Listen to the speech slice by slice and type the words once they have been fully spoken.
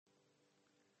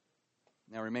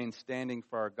Now remain standing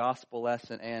for our gospel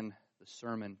lesson and the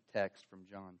sermon text from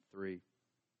John 3.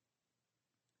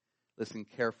 Listen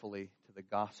carefully to the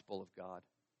gospel of God.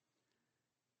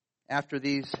 After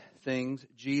these things,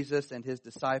 Jesus and his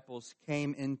disciples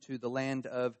came into the land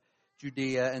of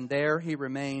Judea, and there he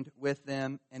remained with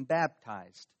them and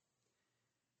baptized.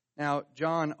 Now,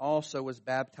 John also was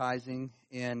baptizing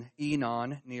in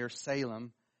Enon near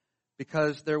Salem,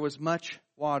 because there was much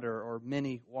water, or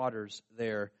many waters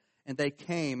there. And they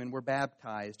came and were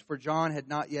baptized, for John had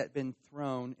not yet been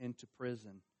thrown into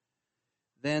prison.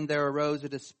 Then there arose a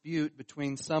dispute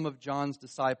between some of John's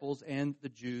disciples and the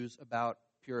Jews about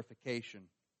purification.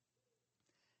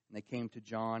 And they came to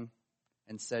John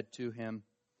and said to him,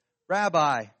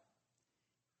 Rabbi,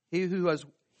 he who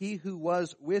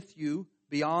was with you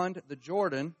beyond the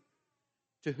Jordan,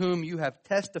 to whom you have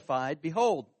testified,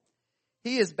 behold,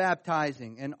 he is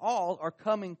baptizing, and all are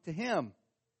coming to him.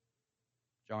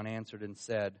 John answered and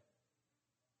said,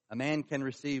 A man can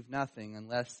receive nothing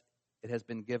unless it has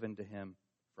been given to him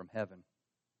from heaven.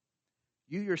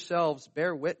 You yourselves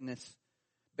bear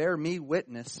me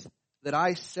witness, that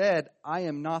I said, I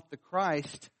am not the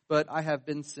Christ, but I have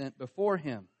been sent before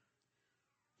him.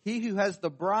 He who has the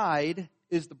bride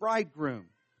is the bridegroom,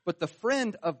 but the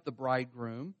friend of the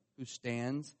bridegroom, who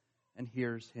stands and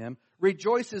hears him,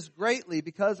 rejoices greatly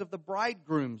because of the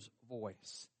bridegroom's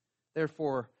voice.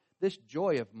 Therefore, this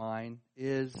joy of mine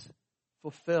is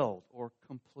fulfilled or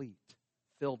complete,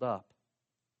 filled up.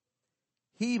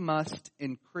 He must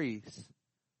increase,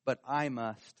 but I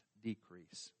must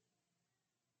decrease.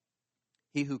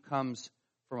 He who comes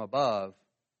from above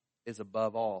is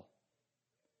above all.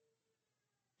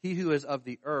 He who is of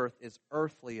the earth is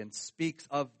earthly and speaks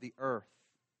of the earth.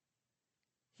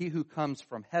 He who comes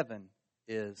from heaven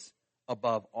is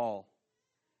above all.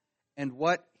 And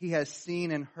what he has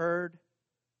seen and heard,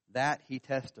 that he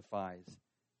testifies,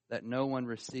 that no one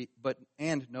receives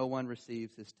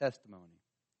his testimony.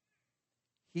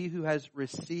 He who has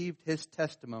received his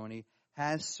testimony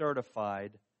has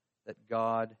certified that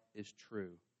God is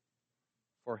true.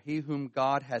 For he whom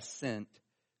God has sent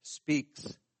speaks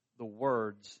the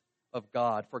words of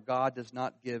God, for God does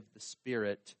not give the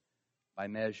Spirit by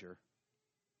measure.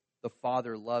 The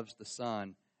Father loves the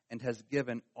Son and has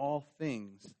given all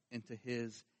things into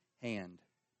his hand.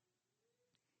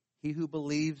 He who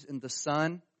believes in the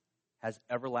Son has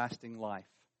everlasting life,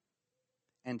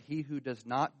 and he who does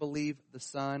not believe the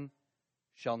Son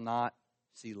shall not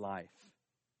see life,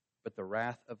 but the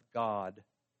wrath of God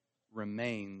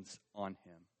remains on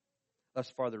him. Thus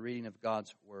far, the reading of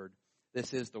God's Word.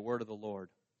 This is the word of the Lord.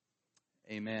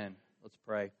 Amen. Let's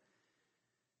pray.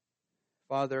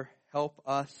 Father, help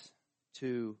us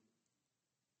to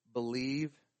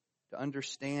believe, to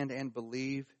understand and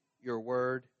believe your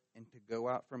word, and to go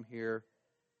out from here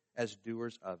as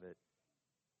doers of it.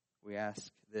 We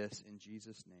ask this in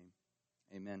Jesus' name.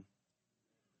 Amen.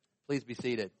 Please be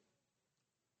seated.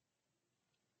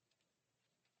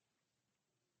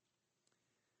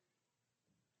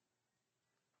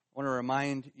 I want to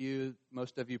remind you,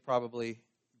 most of you probably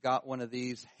got one of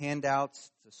these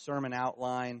handouts. It's a sermon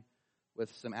outline with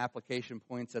some application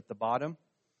points at the bottom.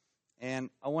 And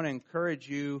I want to encourage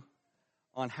you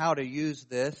on how to use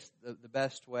this the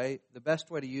best way. The best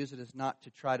way to use it is not to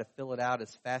try to fill it out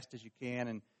as fast as you can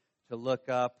and to look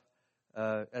up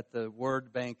at the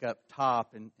word bank up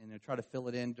top and try to fill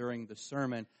it in during the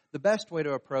sermon. The best way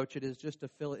to approach it is just to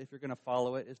fill it, if you're going to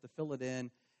follow it, is to fill it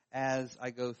in as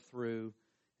I go through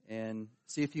and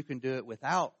see if you can do it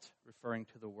without referring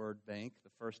to the word bank the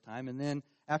first time. And then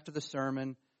after the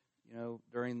sermon,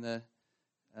 during the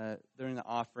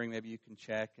offering, maybe you can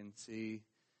check and see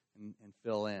and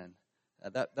fill in.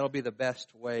 That'll be the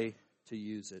best way to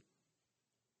use it.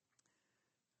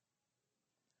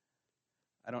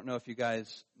 I don't know if you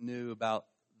guys knew about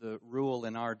the rule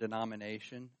in our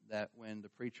denomination that when the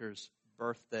preacher's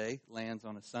birthday lands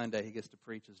on a Sunday, he gets to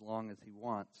preach as long as he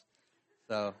wants.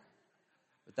 But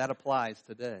that applies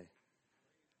today.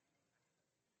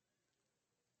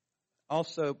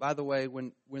 Also, by the way,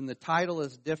 when the title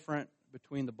is different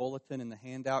between the bulletin and the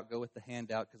handout, go with the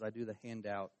handout, because I do the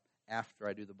handout after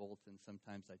I do the bulletin.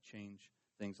 Sometimes I change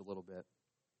things a little bit.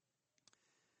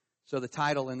 So the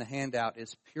title in the handout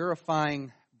is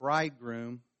Purifying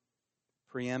Bridegroom,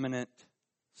 Preeminent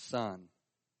Son.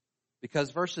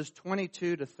 Because verses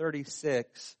 22 to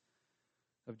 36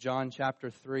 of John chapter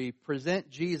 3 present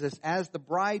Jesus as the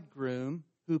bridegroom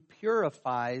who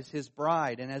purifies his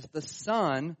bride and as the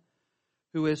son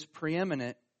who is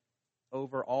preeminent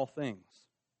over all things.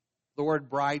 The word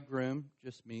bridegroom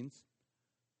just means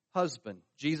husband.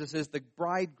 Jesus is the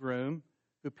bridegroom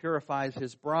who purifies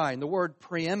his bride. And the word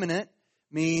preeminent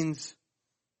means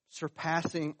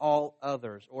surpassing all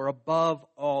others, or above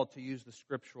all, to use the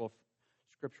scriptural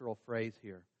phrase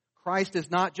here. Christ is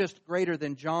not just greater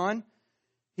than John,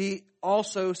 He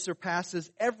also surpasses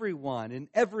everyone and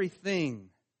everything.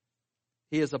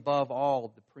 He is above all,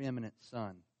 the preeminent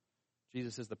Son.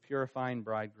 Jesus is the purifying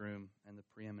bridegroom and the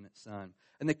preeminent Son.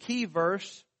 And the key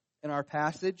verse in our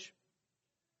passage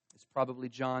is probably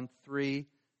John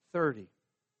 3:30,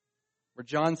 where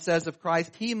John says of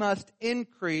Christ, He must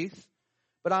increase,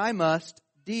 but I must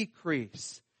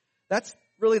decrease. That's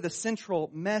really the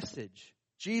central message.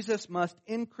 Jesus must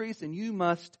increase and you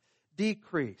must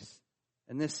decrease.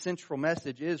 And this central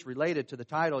message is related to the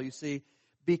title. You see,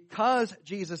 because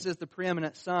Jesus is the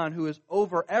preeminent Son who is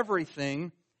over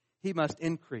everything, He must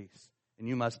increase and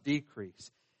you must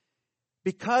decrease.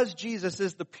 Because Jesus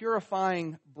is the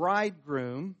purifying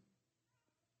bridegroom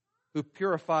who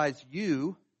purifies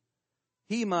you,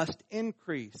 He must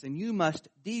increase and you must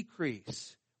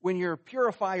decrease. When your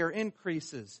purifier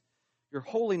increases, your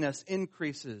holiness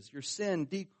increases, your sin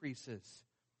decreases.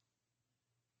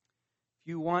 If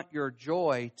you want your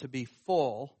joy to be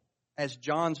full, as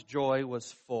John's joy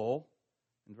was full,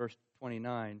 in verse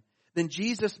 29, then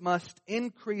Jesus must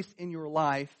increase in your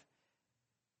life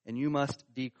and you must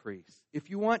decrease. If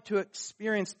you want to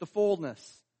experience the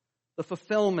fullness, the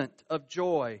fulfillment of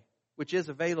joy, which is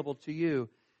available to you,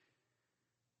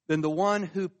 then the one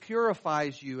who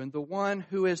purifies you and the one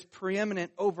who is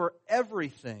preeminent over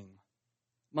everything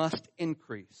must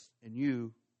increase and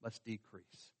you must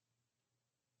decrease.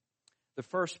 The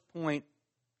first point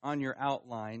on your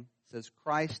outline says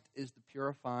Christ is the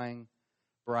purifying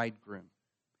bridegroom.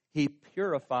 He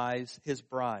purifies His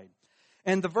bride.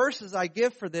 And the verses I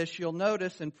give for this, you'll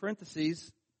notice in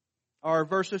parentheses, are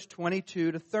verses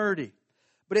 22 to 30.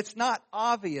 But it's not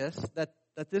obvious that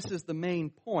this is the main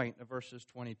point of verses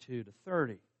 22 to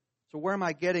 30. So where am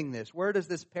I getting this? Where does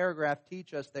this paragraph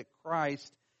teach us that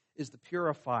Christ is the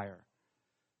purifier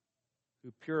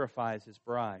who purifies His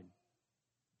bride?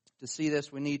 To see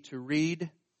this, we need to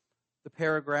read the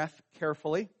paragraph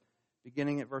carefully,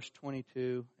 beginning at verse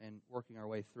 22 and working our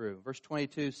way through. Verse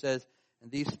 22 says, "And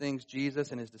these things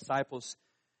Jesus and His disciples,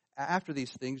 after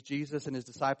these things, Jesus and His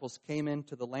disciples came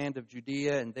into the land of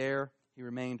Judea, and there He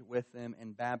remained with them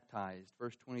and baptized."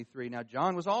 Verse 23, "Now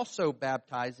John was also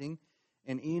baptizing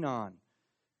in Enon,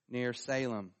 near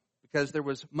Salem, because there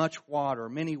was much water,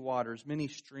 many waters, many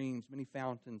streams, many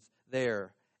fountains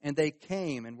there. And they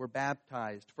came and were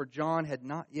baptized, for John had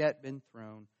not yet been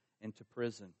thrown into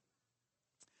prison."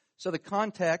 So the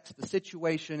context, the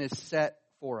situation is set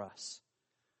for us.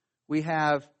 We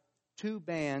have two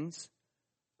bands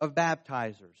of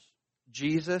baptizers.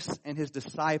 Jesus and His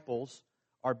disciples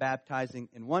are baptizing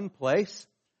in one place,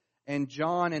 and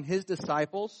John and his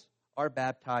disciples are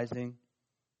baptizing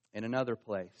in another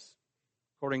place.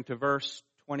 According to verse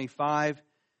 25,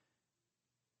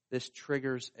 this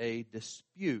triggers a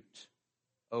dispute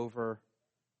over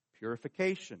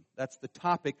purification. That's the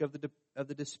topic of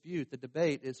the dispute. The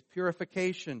debate is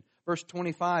purification. Verse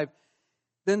 25,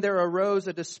 "Then there arose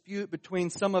a dispute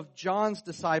between some of John's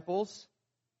disciples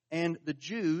and the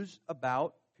Jews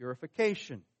about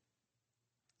purification."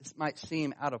 This might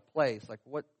seem out of place. Like,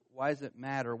 why does it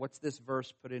matter? What's this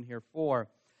verse put in here for?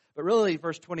 But really,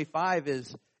 verse 25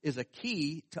 is a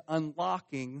key to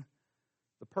unlocking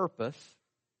the purpose,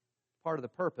 part of the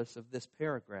purpose of this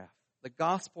paragraph. The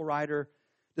gospel writer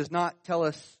does not tell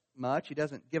us much. He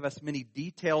doesn't give us many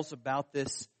details about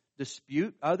this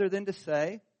dispute, other than to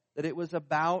say that it was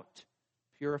about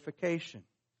purification.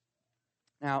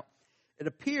 Now, it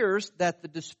appears that the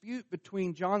dispute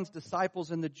between John's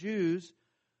disciples and the Jews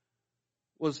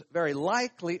was very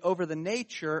likely over the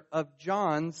nature of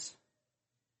John's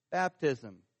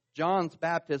baptism. John's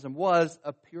baptism was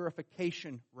a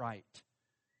purification rite.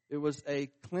 It was a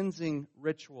cleansing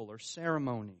ritual or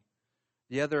ceremony.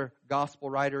 The other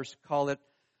gospel writers call it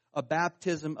a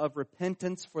baptism of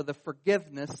repentance for the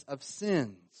forgiveness of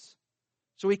sins.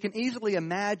 So we can easily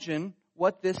imagine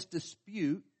what this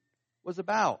dispute was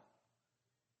about.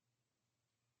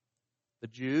 The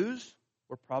Jews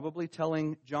were probably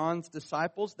telling John's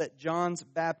disciples that John's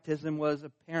baptism was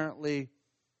apparently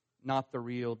not the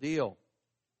real deal.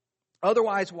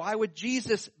 Otherwise, why would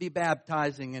Jesus be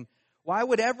baptizing? And why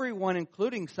would everyone,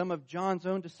 including some of John's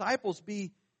own disciples,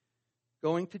 be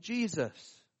going to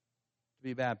Jesus to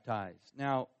be baptized?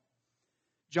 Now,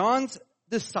 John's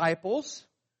disciples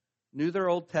knew their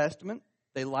Old Testament.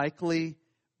 They likely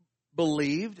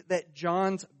believed that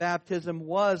John's baptism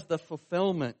was the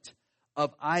fulfillment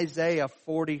of Isaiah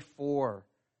 44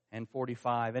 and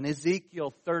 45 and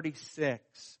Ezekiel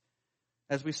 36.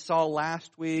 As we saw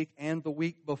last week and the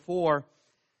week before,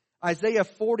 Isaiah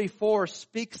 44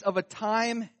 speaks of a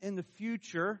time in the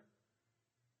future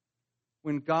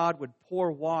when God would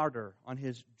pour water on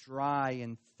His dry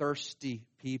and thirsty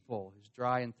people, His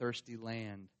dry and thirsty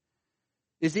land.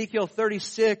 Ezekiel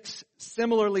 36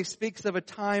 similarly speaks of a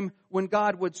time when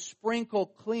God would sprinkle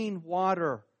clean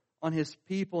water on His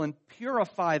people and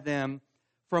purify them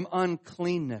from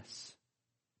uncleanness.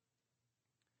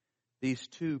 These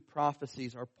two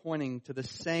prophecies are pointing to the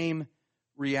same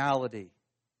reality.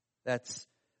 That's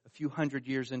a few hundred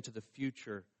years into the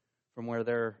future from where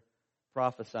they're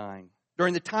prophesying.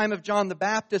 During the time of John the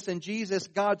Baptist and Jesus,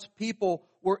 God's people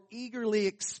were eagerly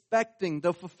expecting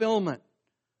the fulfillment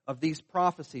of these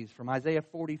prophecies from Isaiah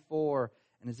 44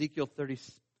 and Ezekiel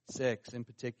 36 in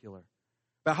particular,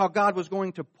 about how God was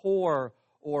going to pour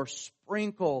or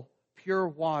sprinkle pure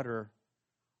water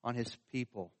on His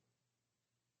people.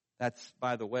 That's,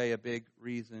 by the way, a big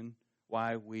reason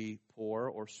why we pour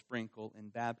or sprinkle in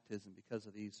baptism, because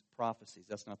of these prophecies.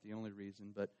 That's not the only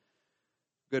reason, but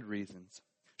good reasons.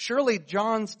 Surely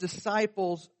John's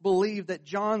disciples believed that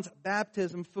John's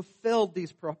baptism fulfilled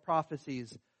these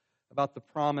prophecies about the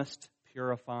promised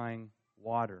purifying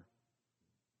water.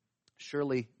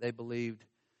 Surely they believed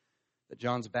that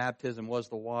John's baptism was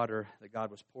the water that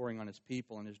God was pouring on His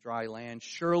people in His dry land.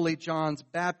 Surely John's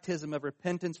baptism of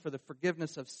repentance for the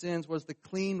forgiveness of sins was the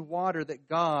clean water that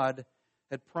God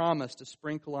had promised to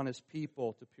sprinkle on His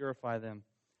people to purify them.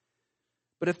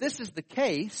 But if this is the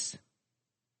case,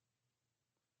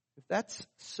 if that's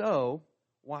so,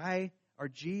 why are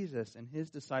Jesus and His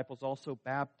disciples also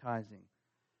baptizing?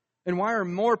 And why are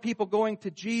more people going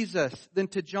to Jesus than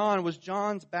to John? Was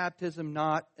John's baptism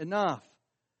not enough?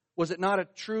 Was it not a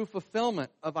true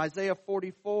fulfillment of Isaiah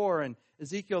 44 and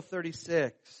Ezekiel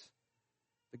 36?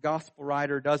 The gospel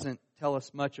writer doesn't tell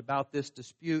us much about this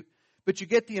dispute, but you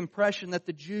get the impression that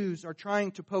the Jews are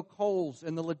trying to poke holes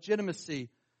in the legitimacy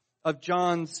of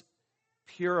John's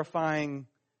purification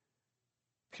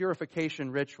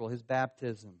ritual, his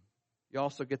baptism. You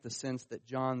also get the sense that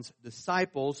John's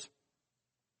disciples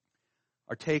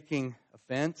are taking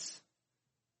offense.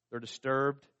 They're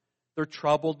disturbed. They're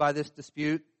troubled by this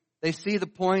dispute. They see the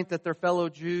point that their fellow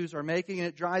Jews are making, and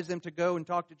it drives them to go and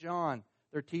talk to John,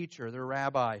 their teacher, their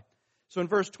rabbi. So in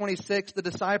verse 26, the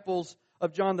disciples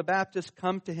of John the Baptist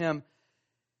come to him.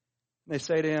 And they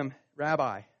say to him,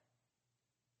 Rabbi,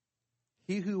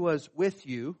 he who was with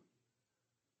you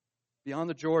beyond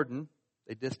the Jordan,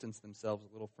 they distance themselves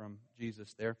a little from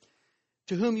Jesus there,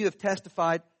 to whom you have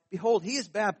testified, behold, he is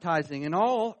baptizing, and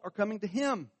all are coming to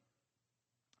him.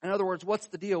 In other words, what's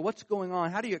the deal? What's going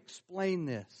on? How do you explain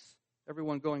this?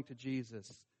 Everyone going to Jesus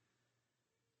to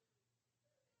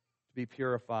be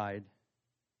purified.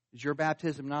 Is your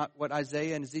baptism not what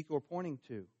Isaiah and Ezekiel are pointing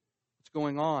to? What's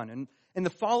going on? And in the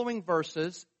following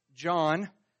verses, John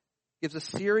gives a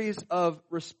series of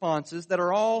responses that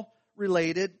are all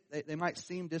related. They might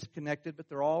seem disconnected, but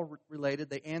they're all related.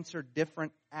 They answer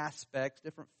different aspects,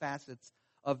 different facets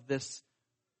of this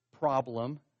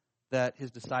problem that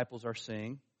his disciples are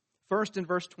seeing. First, in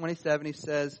verse 27, he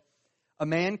says, a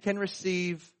man can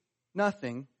receive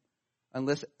nothing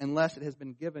unless it has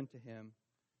been given to him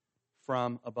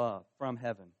from above, from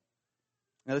heaven.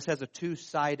 Now, this has a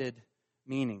two-sided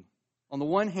meaning. On the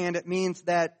one hand, it means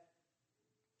that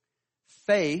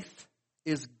faith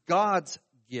is God's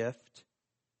gift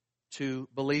to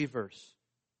believers,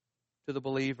 to the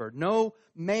believer. No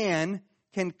man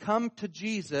can come to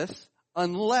Jesus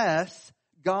unless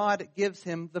God gives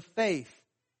him the faith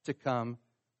to come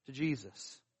to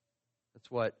Jesus. That's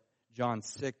what John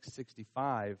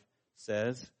 6:65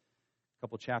 says. A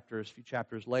few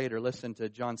chapters later, listen to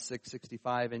John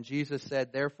 6:65. And Jesus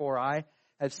said, therefore I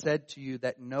have said to you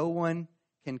that no one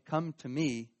can come to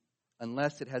me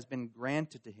unless it has been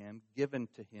granted to him, given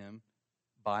to him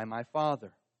by my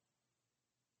Father.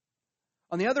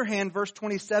 On the other hand, verse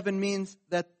 27 means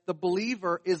that the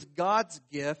believer is God's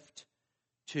gift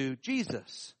to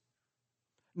Jesus.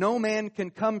 No man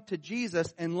can come to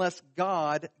Jesus unless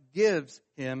God gives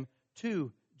him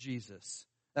to Jesus.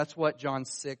 That's what John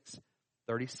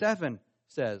 6:37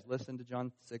 says. Listen to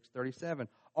John 6:37.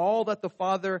 All that the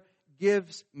Father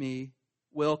gives me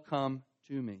will come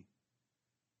to me.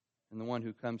 And the one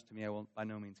who comes to me I will by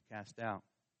no means cast out.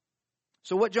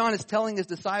 So what John is telling his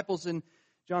disciples in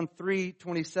John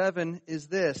 3:27 is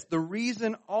this. The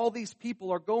reason all these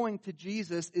people are going to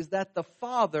Jesus is that the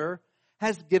Father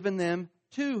has given them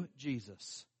to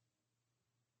Jesus.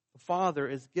 The Father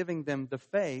is giving them the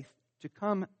faith to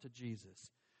come to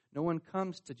Jesus. No one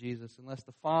comes to Jesus unless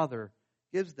the Father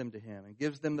gives them to him and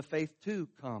gives them the faith to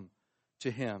come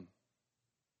to him.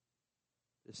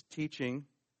 This teaching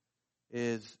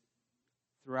is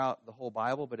throughout the whole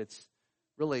Bible, but it's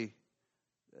really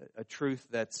a truth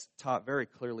that's taught very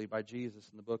clearly by Jesus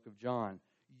in the book of John.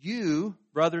 You,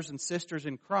 brothers and sisters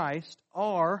in Christ,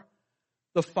 are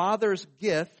the Father's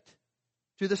gift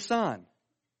to the Son.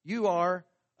 You are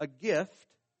a gift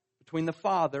between the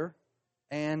Father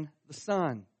and the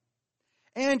Son.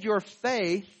 And your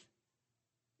faith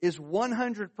is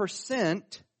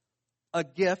 100% a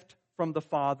gift from the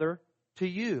Father to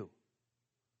you.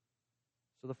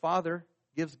 So the Father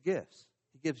gives gifts.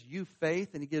 He gives you faith,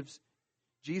 and He gives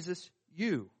Jesus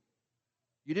you.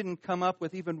 You didn't come up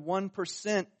with even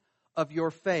 1% of your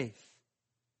faith.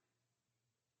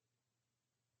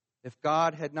 If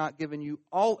God had not given you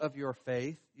all of your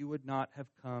faith, you would not have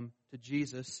come to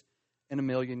Jesus in a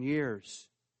million years.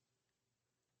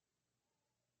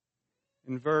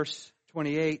 In verse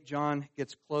 28, John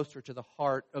gets closer to the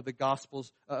heart of the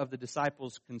Gospels, of the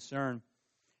disciples' concern.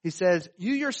 He says,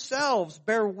 "You yourselves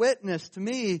bear witness to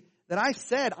me that I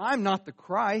said, I'm not the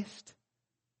Christ,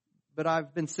 but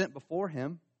I've been sent before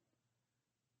Him."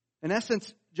 In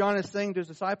essence, John is saying to his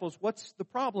disciples, what's the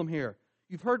problem here?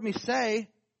 You've heard me say,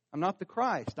 I'm not the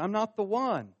Christ. I'm not the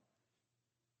one.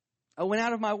 I went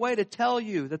out of my way to tell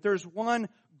you that there's one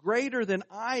greater than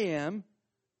I am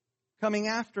coming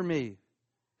after me,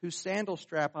 whose sandal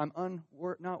strap I'm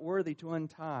not worthy to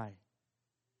untie.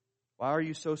 Why are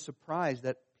you so surprised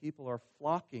that people are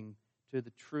flocking to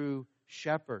the true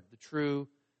shepherd, the true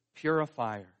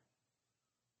purifier?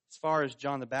 As far as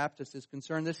John the Baptist is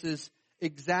concerned, this is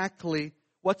exactly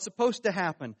what's supposed to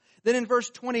happen. Then in verse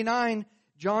 29,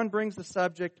 John brings the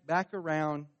subject back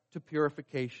around to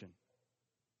purification.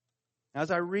 As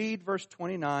I read verse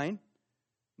 29,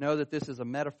 know that this is a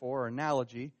metaphor or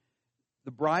analogy.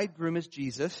 The bridegroom is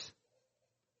Jesus.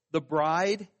 The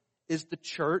bride is the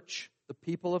church, the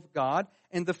people of God.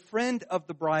 And the friend of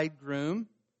the bridegroom,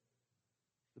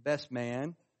 the best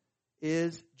man,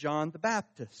 is John the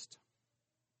Baptist.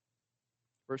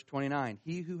 Verse 29,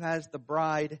 he who has the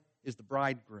bride is the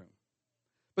bridegroom.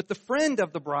 But the friend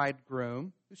of the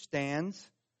bridegroom, who stands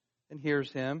and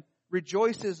hears him,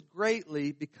 rejoices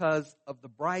greatly because of the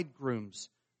bridegroom's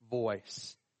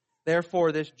voice.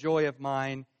 Therefore, this joy of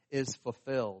mine is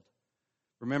fulfilled.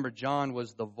 Remember, John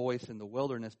was the voice in the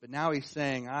wilderness, but now he's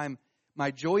saying,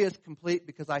 my joy is complete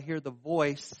because I hear the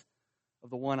voice of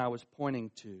the one I was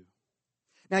pointing to.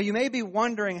 Now, you may be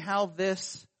wondering how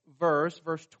this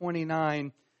verse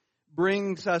 29,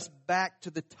 brings us back to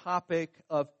the topic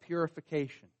of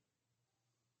purification.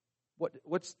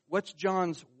 What's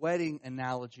John's wedding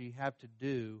analogy have to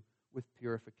do with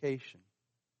purification?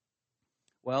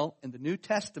 Well, in the New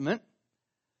Testament,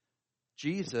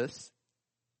 Jesus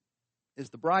is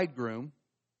the bridegroom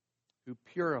who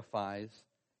purifies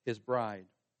His bride.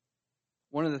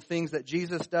 One of the things that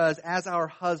Jesus does as our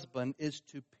husband is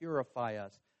to purify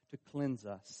us, to cleanse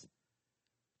us.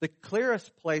 The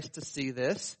clearest place to see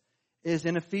this is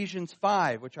in Ephesians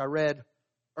 5, which I read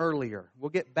earlier. We'll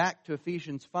get back to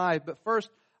Ephesians 5, but first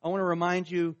I want to remind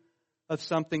you of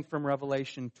something from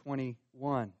Revelation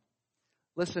 21.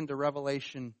 Listen to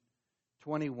Revelation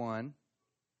 21,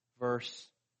 verse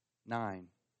 9.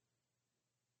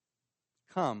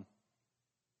 Come,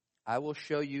 I will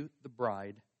show you the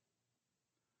bride,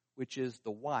 which is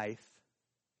the wife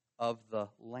of the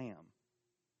Lamb.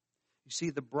 You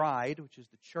see, the bride, which is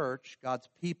the church, God's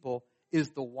people,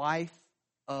 is the wife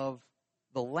of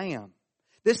the Lamb.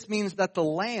 This means that the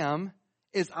Lamb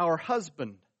is our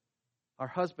husband. Our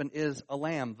husband is a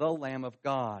lamb, the Lamb of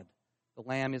God. The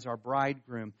Lamb is our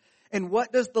bridegroom. And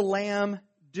what does the Lamb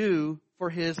do for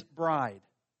His bride?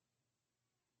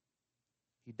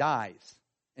 He dies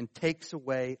and takes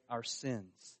away our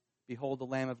sins. Behold the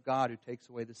Lamb of God who takes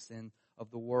away the sin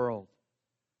of the world.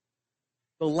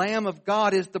 The Lamb of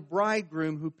God is the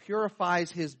bridegroom who purifies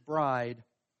his bride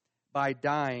by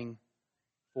dying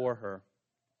for her.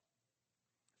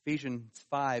 Ephesians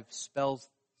 5 spells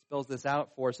this out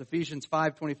for us. Ephesians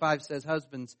 5:25 says,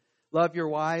 "Husbands, love your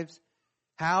wives."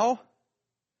 How?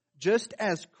 Just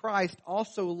as Christ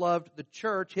also loved the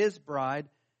church, His bride,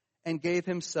 and gave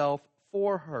Himself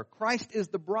for her. Christ is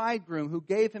the bridegroom who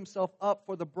gave Himself up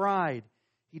for the bride.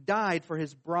 He died for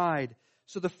His bride.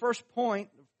 So the first point,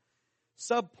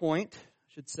 subpoint,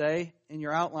 I should say, in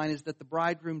your outline is that the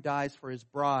bridegroom dies for his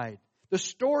bride. The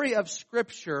story of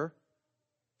Scripture,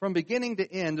 from beginning to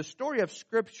end, the story of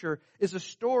Scripture is a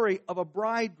story of a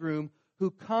bridegroom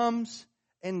who comes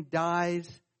and dies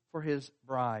for his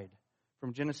bride,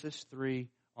 from Genesis 3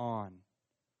 on.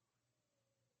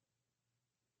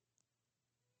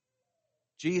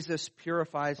 Jesus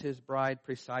purifies His bride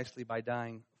precisely by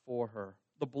dying for her.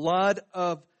 The blood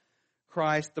of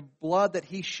Christ, the blood that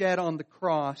He shed on the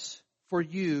cross for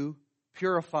you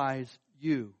purifies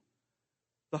you.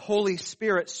 The Holy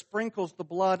Spirit sprinkles the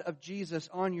blood of Jesus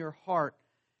on your heart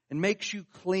and makes you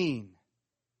clean.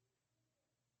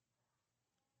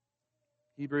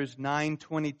 Hebrews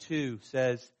 9:22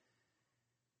 says,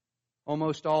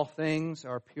 almost all things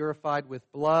are purified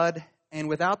with blood, and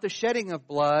without the shedding of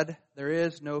blood, there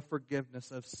is no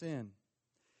forgiveness of sin.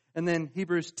 And then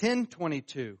Hebrews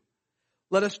 10:22,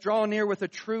 let us draw near with a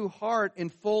true heart in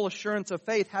full assurance of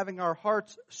faith, having our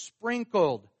hearts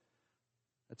sprinkled.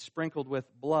 That's sprinkled with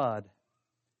blood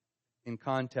in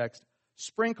context.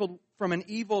 Sprinkled from an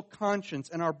evil conscience,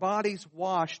 and our bodies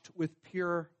washed with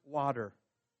pure water.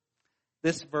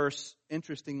 This verse,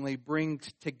 interestingly,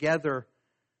 brings together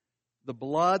the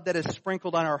blood that is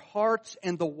sprinkled on our hearts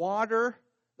and the water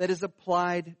that is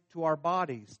applied to our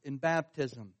bodies in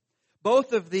baptism.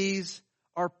 Both of these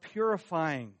are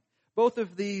purifying. Both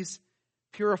of these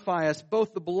purify us.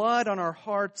 Both the blood on our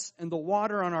hearts and the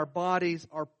water on our bodies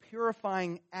are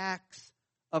purifying acts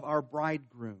of our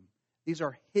bridegroom. These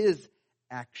are His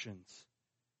actions,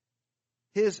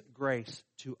 His grace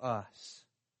to us.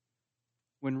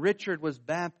 When Richard was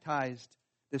baptized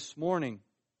this morning,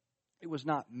 it was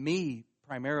not me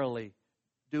primarily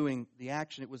doing the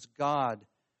action. It was God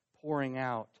pouring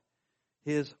out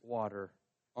His water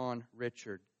on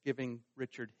Richard, giving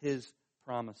Richard His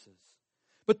promises.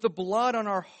 But the blood on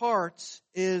our hearts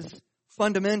is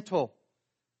fundamental.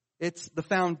 It's the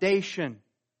foundation.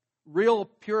 Real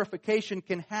purification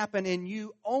can happen in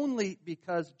you only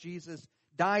because Jesus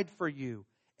died for you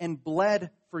and bled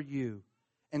for you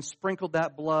and sprinkled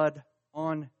that blood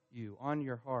on you, on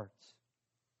your hearts.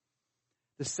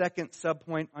 The second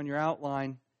subpoint on your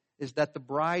outline is that the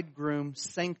bridegroom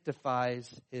sanctifies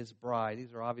his bride.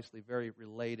 These are obviously very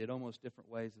related, almost different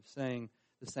ways of saying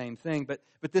the same thing. But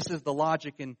this is the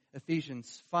logic in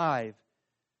Ephesians 5.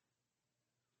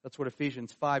 That's what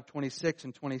Ephesians 5:26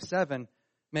 and 27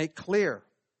 make clear.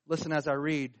 Listen as I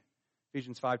read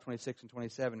Ephesians 5:26 and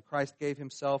 27. Christ gave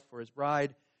Himself for His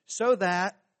bride so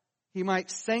that He might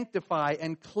sanctify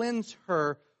and cleanse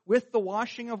her with the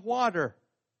washing of water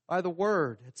by the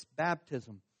word. It's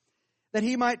baptism. That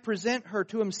He might present her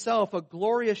to Himself a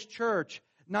glorious church,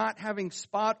 not having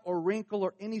spot or wrinkle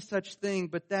or any such thing,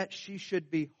 but that she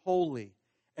should be holy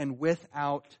and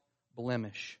without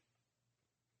blemish.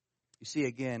 You see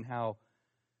again how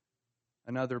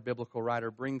another biblical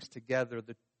writer brings together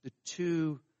the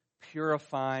two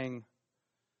purifying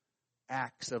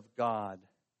acts of God.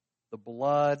 The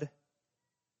blood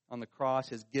on the cross,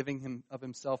 His giving of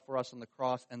Himself for us on the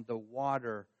cross, and the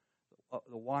water,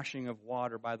 the washing of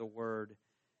water by the word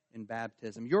in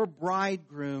baptism. Your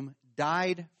bridegroom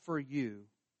died for you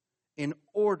in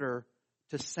order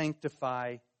to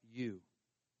sanctify you.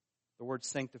 The word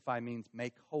sanctify means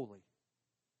make holy.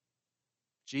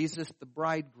 Jesus, the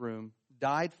bridegroom,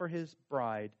 died for His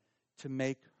bride to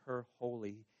make her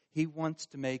holy. He wants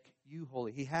to make you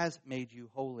holy. He has made you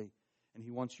holy, and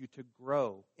He wants you to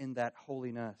grow in that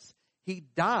holiness. He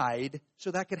died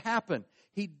so that could happen.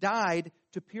 He died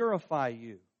to purify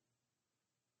you.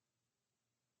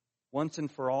 Once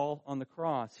and for all on the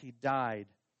cross, He died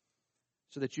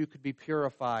so that you could be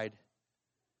purified,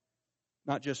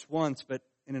 not just once, but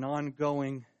in an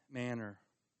ongoing manner.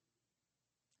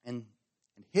 And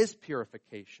His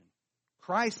purification,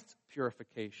 Christ's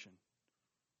purification,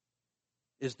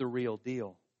 is the real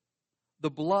deal. The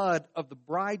blood of the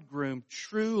bridegroom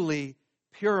truly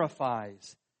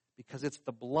purifies because it's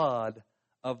the blood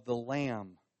of the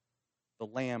Lamb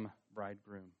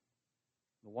bridegroom.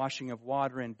 The washing of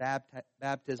water in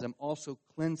baptism also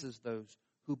cleanses those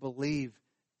who believe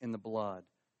in the blood,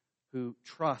 who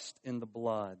trust in the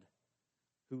blood,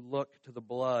 who look to the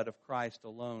blood of Christ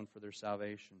alone for their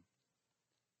salvation.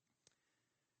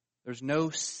 There's no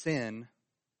sin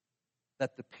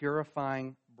that the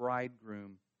purifying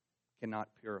bridegroom cannot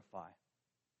purify.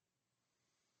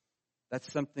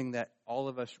 That's something that all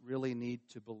of us really need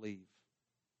to believe.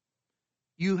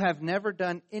 You have never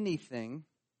done anything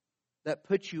that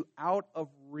puts you out of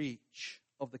reach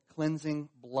of the cleansing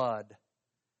blood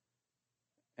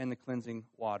and the cleansing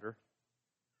water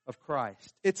of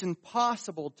Christ. It's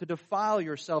impossible to defile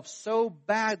yourself so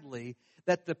badly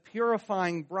that the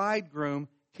purifying bridegroom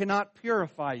cannot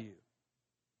purify you.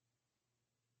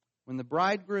 When the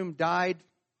bridegroom died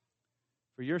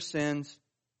for your sins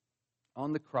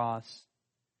on the cross,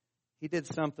 He did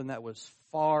something that was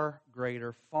far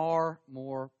greater, far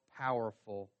more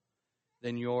powerful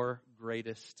than your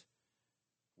greatest,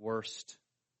 worst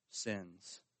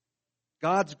sins.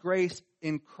 God's grace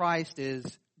in Christ is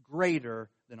greater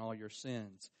than all your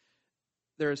sins.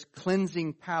 There is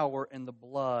cleansing power in the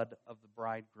blood of the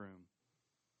bridegroom.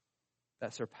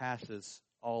 that surpasses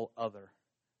all other,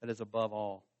 that is above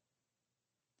all.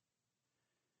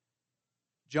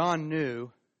 John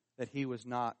knew that he was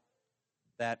not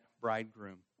that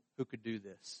bridegroom who could do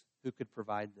this, who could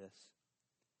provide this.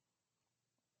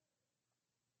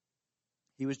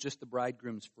 He was just the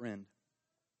bridegroom's friend.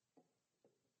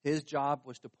 His job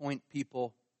was to point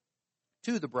people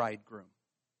to the bridegroom.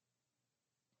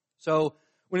 So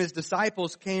when his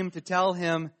disciples came to tell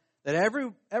him that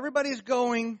everybody's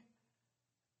going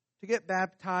to get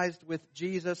baptized with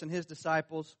Jesus and his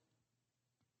disciples,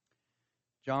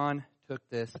 John took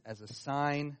this as a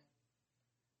sign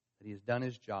that he has done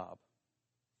his job.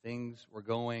 Things were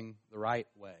going the right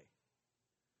way.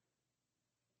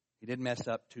 He didn't mess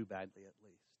up too badly, at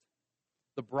least.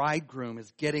 The bridegroom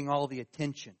is getting all the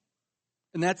attention.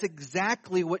 And that's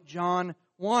exactly what John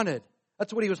wanted.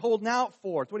 That's what he was holding out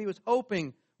for. It's what he was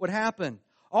hoping would happen.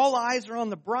 All eyes are on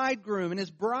the bridegroom and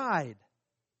his bride.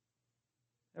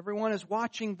 Everyone is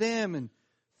watching them and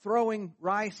throwing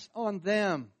rice on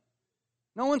them.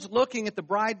 No one's looking at the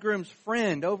bridegroom's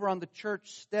friend over on the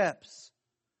church steps,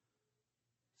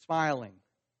 smiling.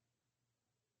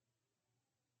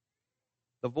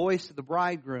 The voice of the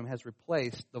bridegroom has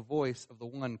replaced the voice of the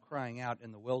one crying out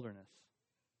in the wilderness.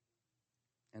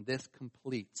 And this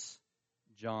completes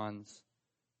John's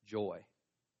joy.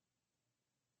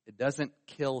 It doesn't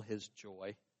kill his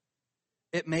joy.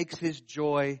 It makes his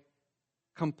joy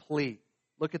complete.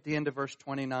 Look at the end of verse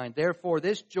 29. Therefore,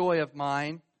 this joy of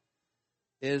mine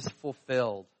is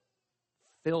fulfilled,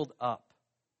 filled up,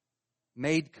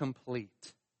 made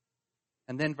complete.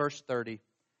 And then verse 30.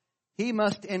 He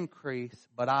must increase,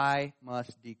 but I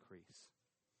must decrease.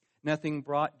 Nothing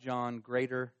brought John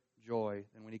greater joy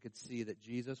than when he could see that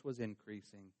Jesus was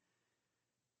increasing,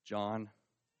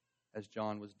 as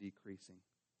John was decreasing.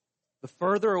 The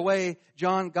further away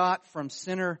John got from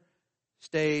center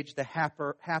stage, the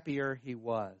happier he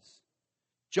was.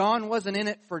 John wasn't in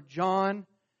it for John.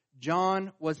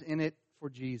 John was in it for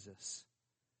Jesus.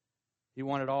 He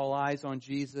wanted all eyes on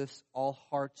Jesus, all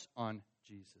hearts on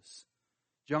Jesus.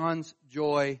 John's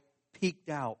joy peaked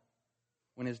out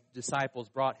when his disciples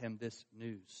brought him this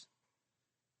news.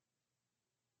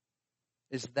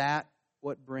 Is that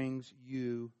what brings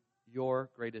you your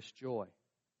greatest joy?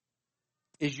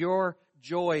 Is your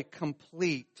joy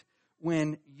complete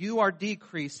when you are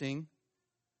decreasing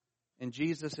and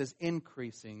Jesus is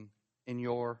increasing in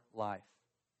your life?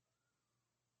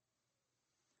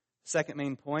 Second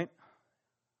main point,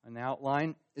 an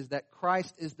outline, is that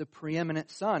Christ is the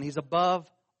preeminent Son. He's above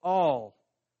all.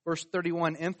 Verse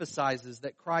 31 emphasizes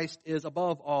that Christ is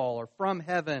above all, or from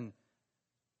heaven,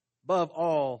 above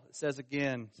all. It says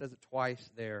again, it says it twice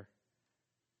there.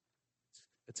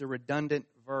 It's a redundant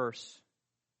verse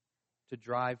to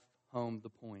drive home the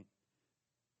point.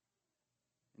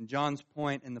 And John's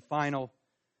point in the final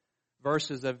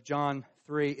verses of John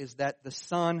 3 is that the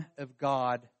Son of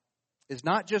God is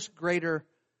not just greater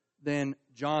than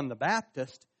John the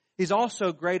Baptist, he's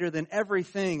also greater than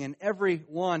everything and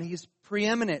everyone. He's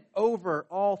preeminent over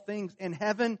all things in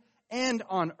heaven and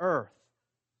on earth.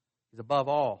 He's above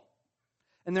all.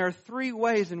 And there are three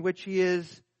ways in which he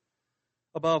is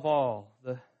above all.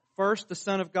 The first, the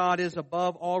Son of God is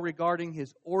above all regarding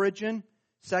his origin.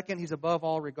 Second, he's above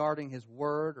all regarding his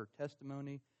word or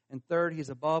testimony. And third, he's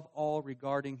above all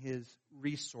regarding his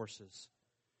resources.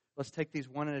 Let's take these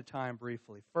one at a time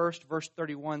briefly. First, verse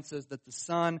 31 says that the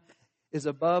Son is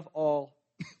above all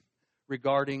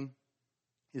regarding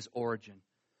his origin.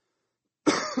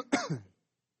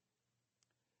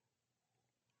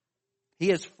 He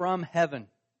is from heaven,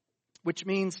 which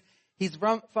means he's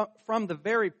from the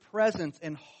very presence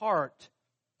and heart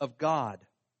of God.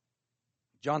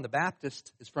 John the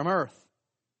Baptist is from earth.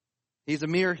 He's a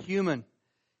mere human.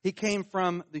 He came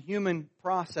from the human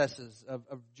processes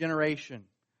of generation.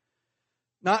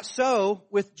 Not so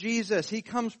with Jesus. He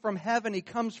comes from heaven. He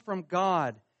comes from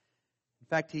God. In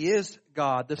fact, he is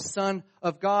God. The Son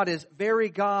of God is very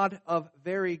God of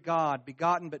very God,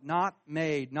 begotten but not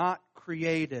made, not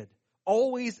created,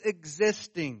 always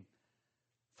existing,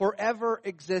 forever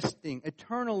existing,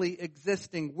 eternally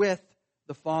existing with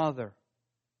the Father.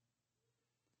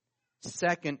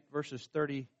 Second, verses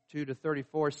 32 to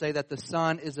 34 say that the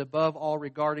Son is above all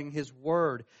regarding his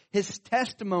word. His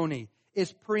testimony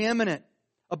is preeminent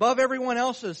above everyone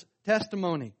else's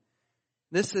testimony.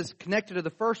 This is connected to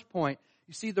the first point.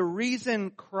 You see, the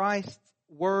reason Christ's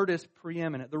word is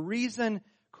preeminent, the reason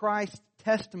Christ's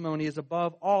testimony is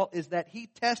above all, is that he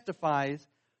testifies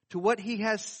to what he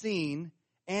has seen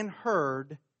and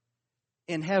heard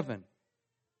in heaven.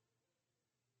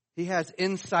 He has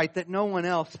insight that no one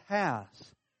else has.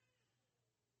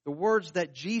 The words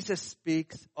that Jesus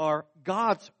speaks are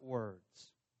God's words.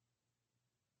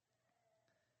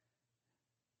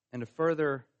 And to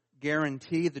further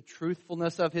guarantee the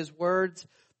truthfulness of His words,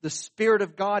 the Spirit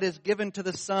of God is given to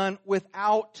the Son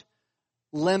without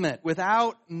limit,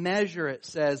 without measure, it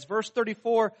says. Verse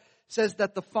 34 says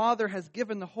that the Father has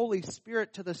given the Holy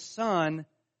Spirit to the Son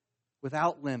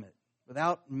without limit,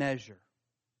 without measure.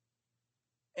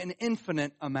 An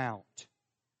infinite amount,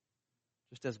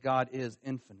 just as God is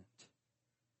infinite.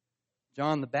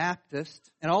 John the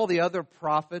Baptist and all the other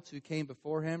prophets who came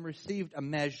before him received a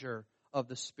measure of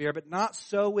the Spirit, but not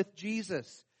so with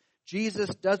Jesus. Jesus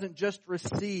doesn't just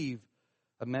receive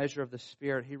a measure of the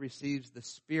Spirit. He receives the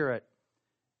Spirit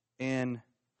in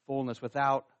fullness,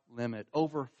 without limit,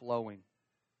 overflowing.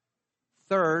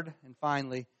 Third, and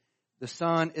finally, the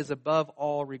Son is above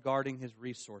all regarding His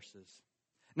resources.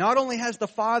 Not only has the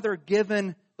Father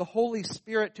given the Holy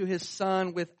Spirit to His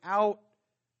Son without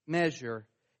measure,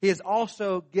 He has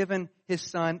also given His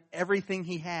Son everything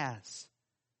He has,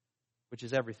 which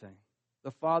is everything.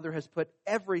 The Father has put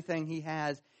everything He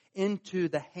has into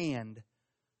the hand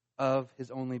of His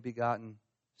only begotten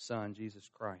Son, Jesus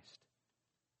Christ.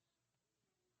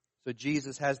 So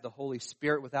Jesus has the Holy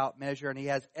Spirit without measure, and He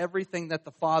has everything that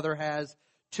the Father has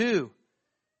too.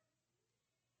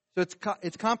 So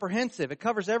it's comprehensive. It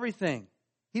covers everything.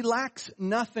 He lacks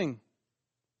nothing.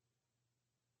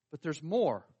 But there's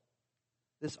more.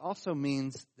 This also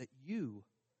means that you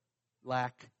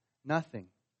lack nothing.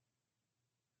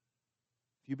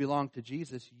 If you belong to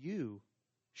Jesus, you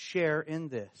share in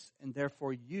this, and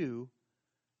therefore you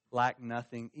lack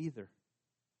nothing either.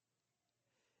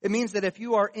 It means that if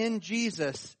you are in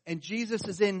Jesus and Jesus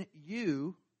is in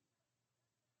you,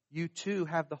 you too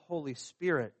have the Holy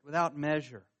Spirit without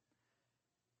measure.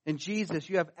 In Jesus,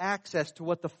 you have access to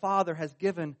what the Father has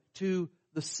given to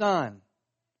the Son.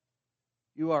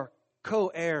 You are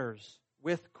co-heirs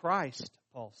with Christ,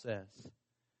 Paul says.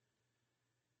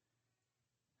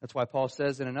 That's why Paul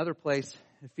says in another place,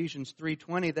 Ephesians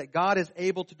 3:20, that God is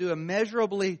able to do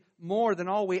immeasurably more than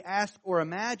all we ask or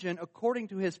imagine according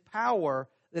to His power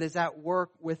that is at work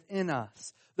within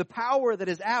us. The power that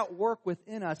is at work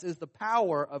within us is the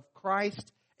power of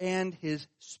Christ and His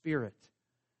Spirit.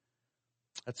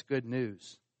 That's good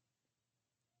news.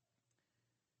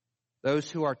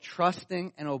 Those who are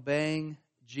trusting and obeying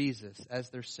Jesus as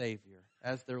their Savior,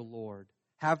 as their Lord,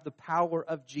 have the power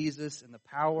of Jesus and the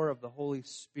power of the Holy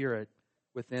Spirit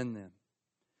within them.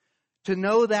 To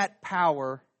know that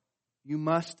power, you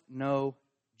must know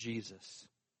Jesus.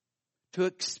 To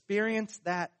experience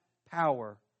that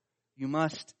power, you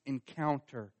must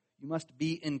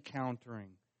be encountering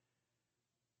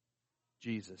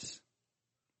Jesus.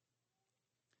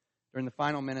 During the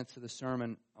final minutes of the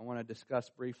sermon, I want to discuss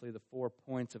briefly the 4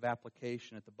 points of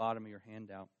application at the bottom of your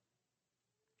handout.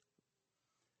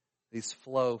 These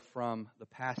flow from the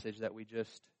passage that we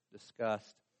just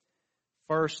discussed.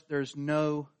 First, there's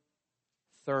no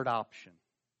third option.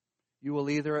 You will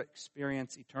either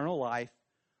experience eternal life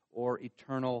or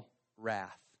eternal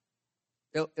wrath.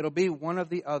 It'll be one of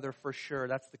the other for sure.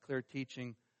 That's the clear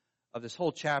teaching of this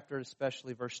whole chapter,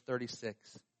 especially verse 36.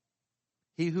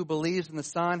 He who believes in the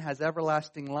Son has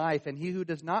everlasting life, and he who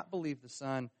does not believe the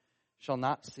Son shall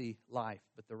not see life,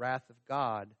 but the wrath of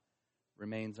God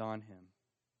remains on him.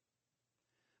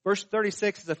 Verse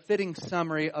 36 is a fitting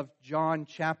summary of John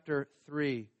chapter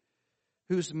 3,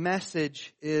 whose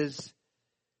message is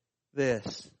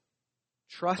this: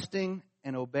 trusting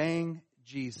and obeying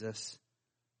Jesus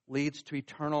leads to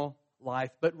eternal life,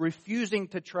 but refusing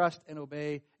to trust and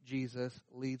obey Jesus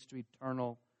leads to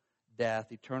eternal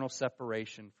death, eternal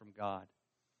separation from God.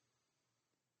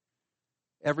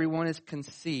 Everyone is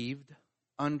conceived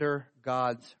under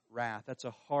God's wrath. That's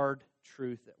a hard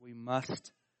truth that we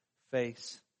must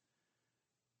face.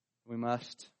 We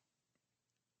must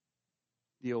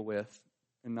deal with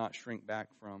and not shrink back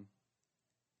from.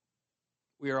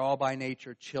 We are all by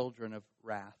nature children of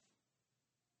wrath.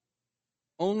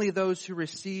 Only those who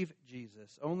receive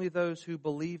Jesus, only those who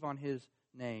believe on His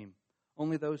name,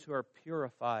 only those who are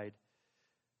purified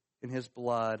in His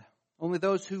blood, only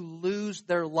those who lose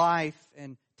their life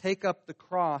and take up the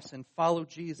cross and follow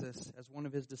Jesus as one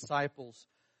of His disciples,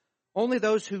 only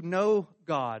those who know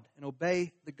God and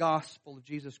obey the gospel of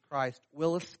Jesus Christ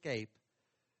will escape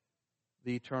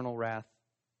the eternal wrath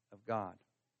of God.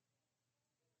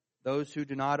 Those who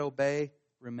do not obey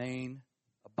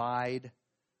abide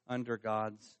under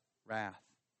God's wrath.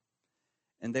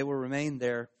 And they will remain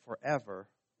there forever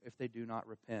if they do not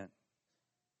repent.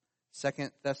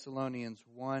 2 Thessalonians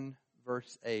 1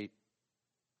 verse 8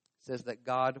 says that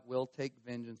God will take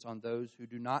vengeance on those who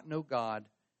do not know God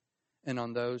and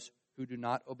on those who do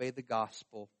not obey the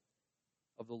gospel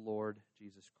of the Lord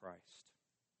Jesus Christ.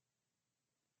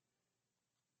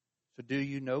 So do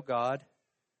you know God?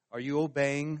 Are you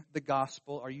obeying the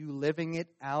gospel? Are you living it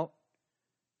out?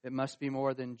 It must be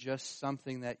more than just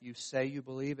something that you say you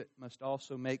believe. It must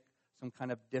also make some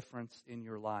kind of difference in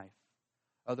your life.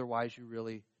 Otherwise, you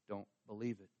really don't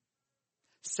believe it.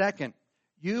 Second,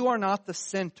 you are not the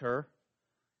center.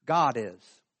 God is.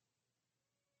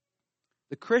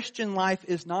 The Christian life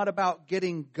is not about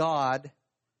getting God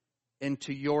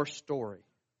into your story.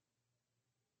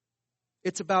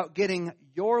 It's about getting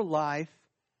your life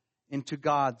into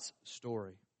God's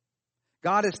story.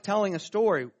 God is telling a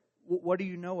story. What do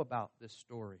you know about this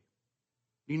story?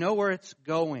 Do you know where it's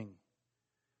going?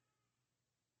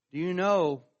 Do you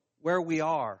know where we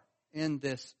are in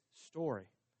this story?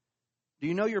 Do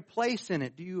you know your place in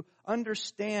it? Do you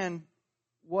understand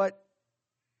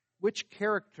which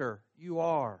character you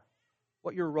are,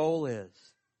 what your role is?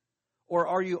 Or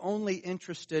are you only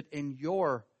interested in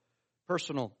your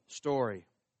personal story,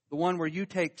 the one where you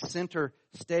take center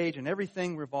stage and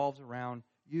everything revolves around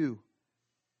you?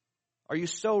 Are you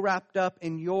so wrapped up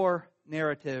in your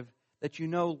narrative that you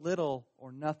know little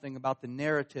or nothing about the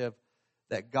narrative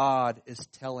that God is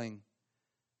telling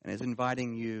and is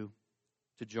inviting you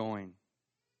to join?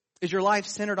 Is your life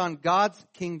centered on God's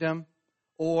kingdom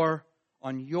or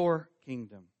on your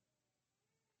kingdom?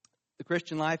 The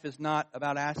Christian life is not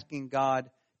about asking God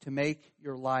to make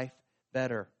your life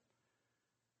better.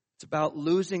 It's about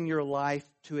losing your life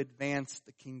to advance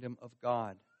the kingdom of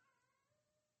God.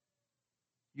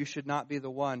 You should not be the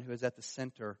one who is at the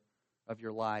center of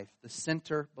your life. The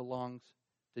center belongs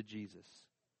to Jesus.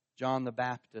 John the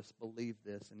Baptist believed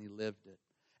this and he lived it.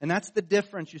 And that's the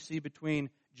difference you see between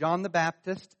John the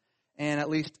Baptist and at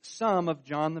least some of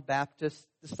John the Baptist's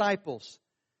disciples.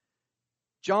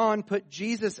 John put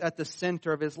Jesus at the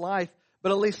center of his life,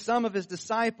 but at least some of his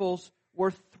disciples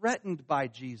were threatened by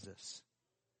Jesus.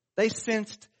 They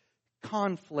sensed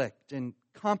conflict and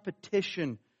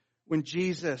competition when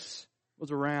Jesus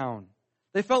was around.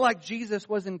 They felt like Jesus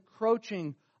was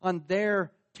encroaching on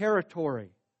their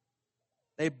territory.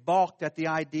 They balked at the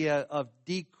idea of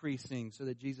decreasing so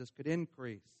that Jesus could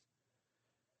increase.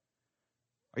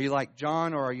 Are you like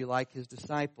John or are you like his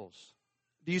disciples?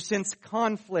 Do you sense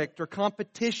conflict or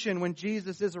competition when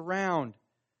Jesus is around?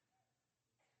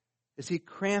 Is he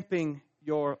cramping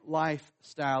your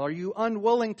lifestyle? Are you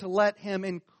unwilling to let him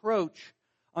encroach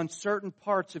on certain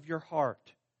parts of your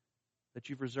heart that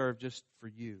you've reserved just for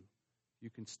you? You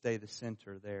can stay the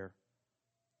center there.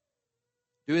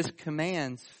 Do his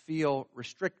commands feel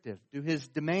restrictive? Do his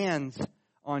demands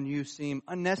on you seem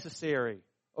unnecessary,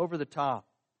 over the top?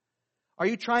 Are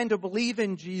you trying to believe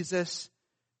in Jesus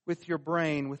with your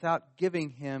brain without giving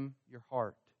him your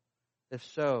heart? If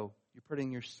so, you're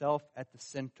putting yourself at the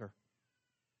center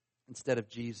instead of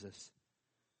Jesus.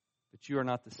 But you are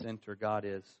not the center, God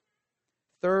is.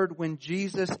 Third, when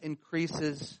Jesus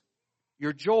increases,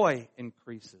 your joy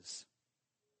increases.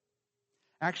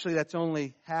 Actually, that's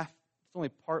only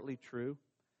partly true.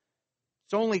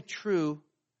 It's only true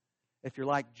if you're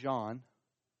like John,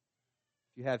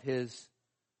 if you have his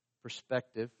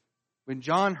perspective. When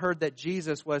John heard that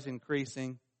Jesus was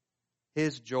increasing,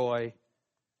 his joy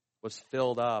was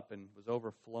filled up and was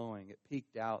overflowing. It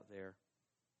peaked out there.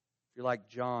 If you're like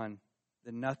John,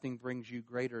 then nothing brings you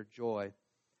greater joy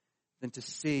than to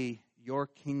see your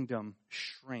kingdom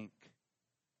shrink,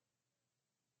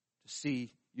 to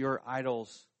see your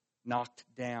idols knocked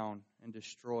down and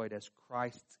destroyed as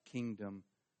Christ's kingdom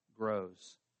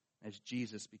grows, as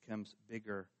Jesus becomes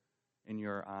bigger in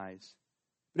your eyes.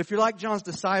 But if you're like John's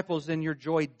disciples, then your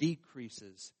joy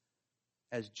decreases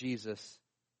as Jesus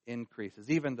increases.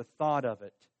 Even the thought of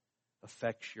it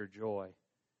affects your joy.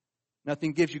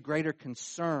 Nothing gives you greater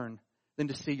concern than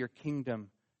to see your kingdom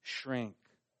shrink,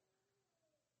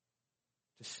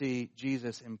 to see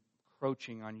Jesus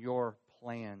encroaching on your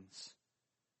plans,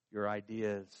 your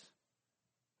ideas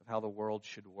of how the world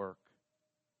should work.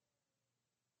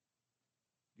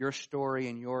 Your story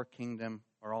and your kingdom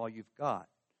are all you've got,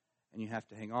 and you have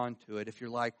to hang on to it if you're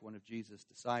like one of Jesus'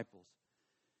 disciples.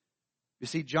 You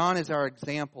see, John is our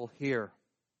example here.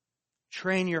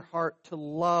 Train your heart to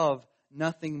love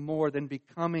nothing more than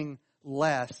becoming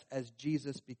less as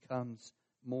Jesus becomes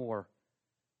more.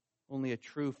 Only a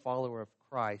true follower of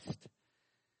Christ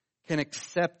can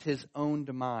accept his own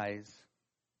demise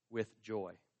with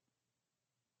joy.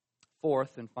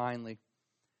 Fourth and finally,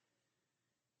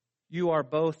 you are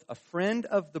both a friend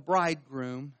of the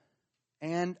bridegroom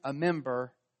and a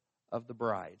member of the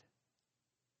bride.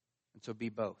 And so be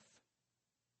both.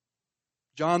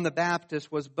 John the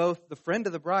Baptist was both the friend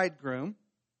of the bridegroom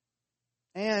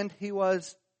and he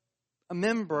was a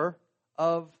member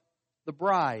of the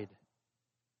bride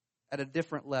at a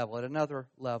different level, at another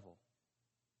level.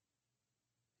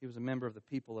 He was a member of the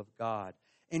people of God.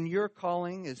 And your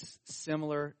calling is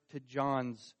similar to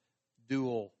John's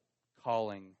dual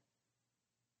calling.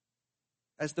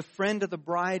 As the friend of the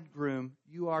bridegroom,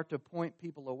 you are to point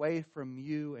people away from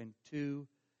you and to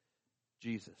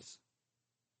Jesus.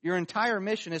 Your entire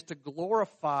mission is to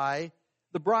glorify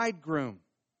the bridegroom,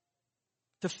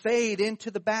 to fade into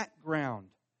the background.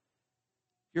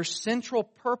 Your central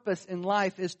purpose in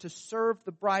life is to serve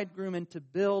the bridegroom and to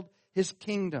build his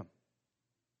kingdom.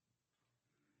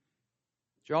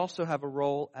 But you also have a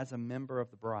role as a member of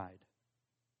the bride.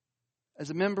 As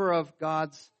a member of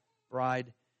God's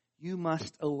bride, you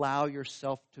must allow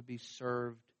yourself to be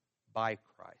served by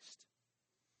Christ.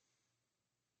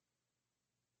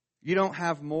 You don't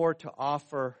have more to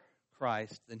offer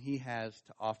Christ than he has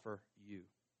to offer you.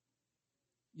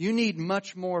 You need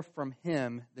much more from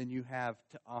him than you have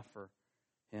to offer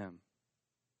him.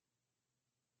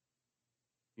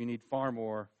 You need far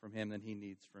more from him than he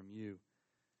needs from you,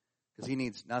 because he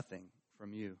needs nothing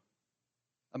from you.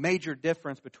 A major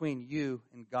difference between you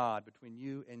and God, between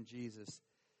you and Jesus,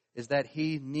 is that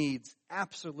he needs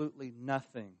absolutely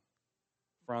nothing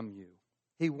from you.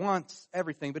 He wants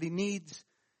everything, but he needs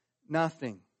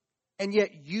nothing. And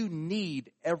yet you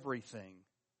need everything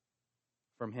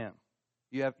from him.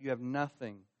 You have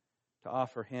nothing to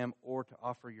offer him or to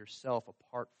offer yourself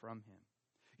apart from him.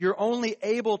 You're only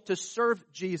able to serve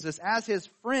Jesus as his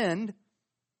friend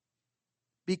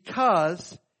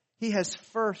because he has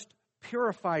first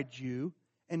purified you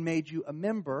and made you a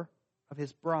member of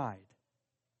his bride.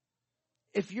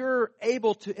 If you're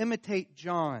able to imitate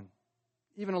John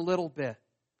even a little bit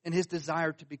in his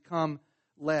desire to become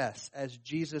less as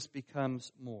Jesus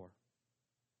becomes more,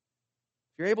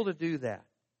 if you're able to do that,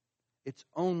 it's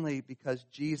only because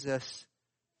Jesus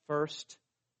first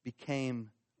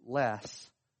became less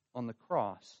on the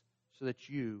cross so that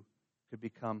you could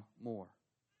become more.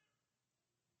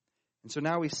 And so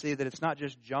now we see that it's not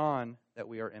just John that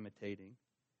we are imitating.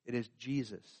 It is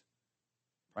Jesus,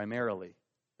 primarily,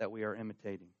 that we are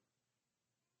imitating.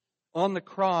 On the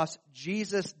cross,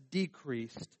 Jesus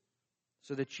decreased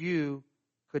so that you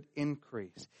could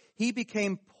increase. He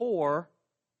became poor,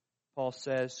 Paul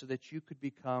says, so that you could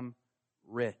become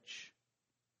rich.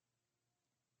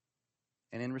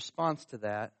 And in response to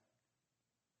that,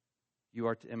 you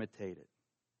are to imitate it.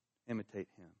 Imitate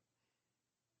him.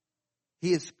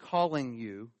 He is calling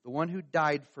you, the one who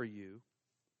died for you,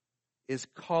 is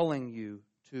calling you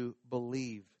to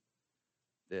believe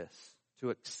this, to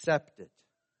accept it,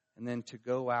 and then to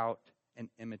go out and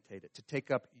imitate it, to take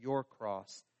up your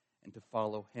cross and to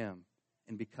follow him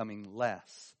in becoming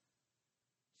less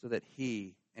so that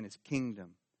he and his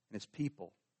kingdom and his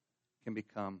people can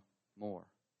become more.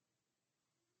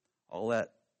 I'll let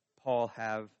Paul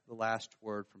have the last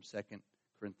word from 2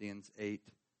 Corinthians 8,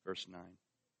 verse 9.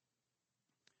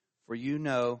 For you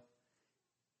know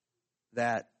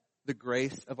that the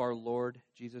grace of our Lord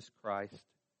Jesus Christ,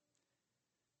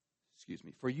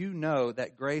 for you know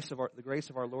that the grace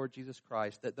of our Lord Jesus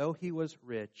Christ, that though he was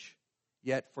rich,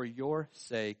 yet for your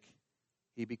sake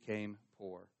he became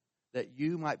poor, that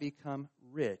you might become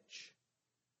rich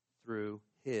through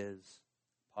his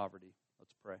poverty.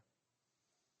 Let's pray.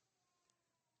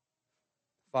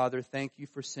 Father, thank you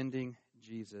for sending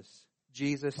Jesus.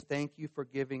 Jesus, thank you for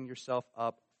giving yourself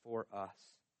up for us.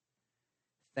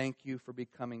 Thank you for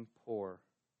becoming poor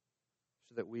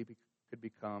so that we could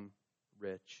become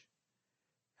rich.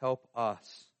 Help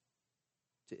us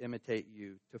to imitate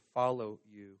you, to follow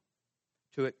you,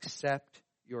 to accept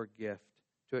your gift,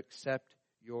 to accept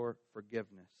your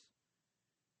forgiveness,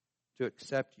 to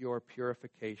accept your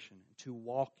purification, to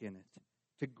walk in it,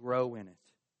 to grow in it,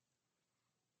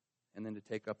 and then to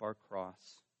take up our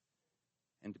cross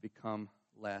and to become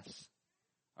less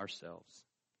ourselves.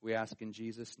 We ask in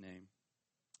Jesus' name,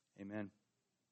 amen.